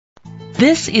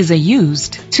This is a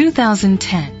used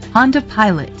 2010 Honda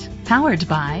Pilot, powered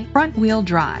by front-wheel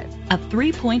drive, a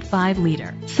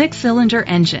 3.5-liter, 6-cylinder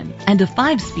engine, and a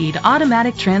 5-speed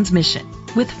automatic transmission.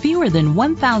 With fewer than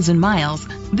 1,000 miles,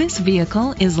 this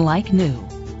vehicle is like new.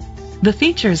 The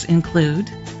features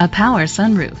include a power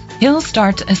sunroof, hill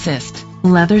start assist,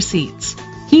 leather seats,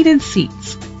 heated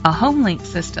seats, a HomeLink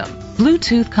system,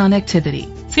 Bluetooth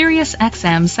connectivity, Sirius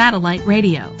XM satellite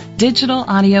radio, digital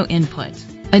audio input,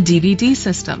 a DVD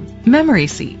system, memory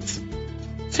seats.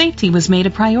 Safety was made a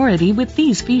priority with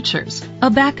these features: a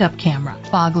backup camera,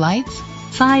 fog lights,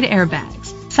 side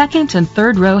airbags, second and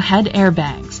third row head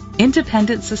airbags,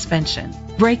 independent suspension,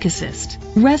 brake assist.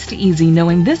 Rest easy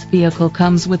knowing this vehicle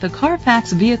comes with a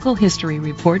Carfax Vehicle History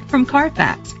Report from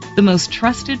Carfax, the most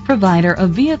trusted provider of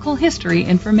vehicle history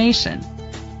information.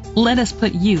 Let us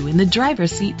put you in the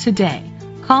driver's seat today.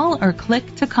 Call or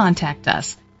click to contact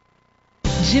us.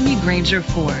 Jimmy Granger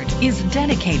Ford is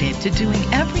dedicated to doing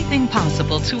everything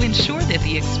possible to ensure that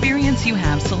the experience you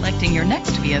have selecting your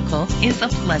next vehicle is a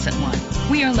pleasant one.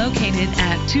 We are located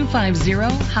at 250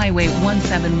 Highway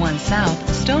 171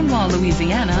 South, Stonewall,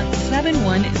 Louisiana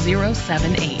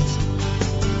 71078.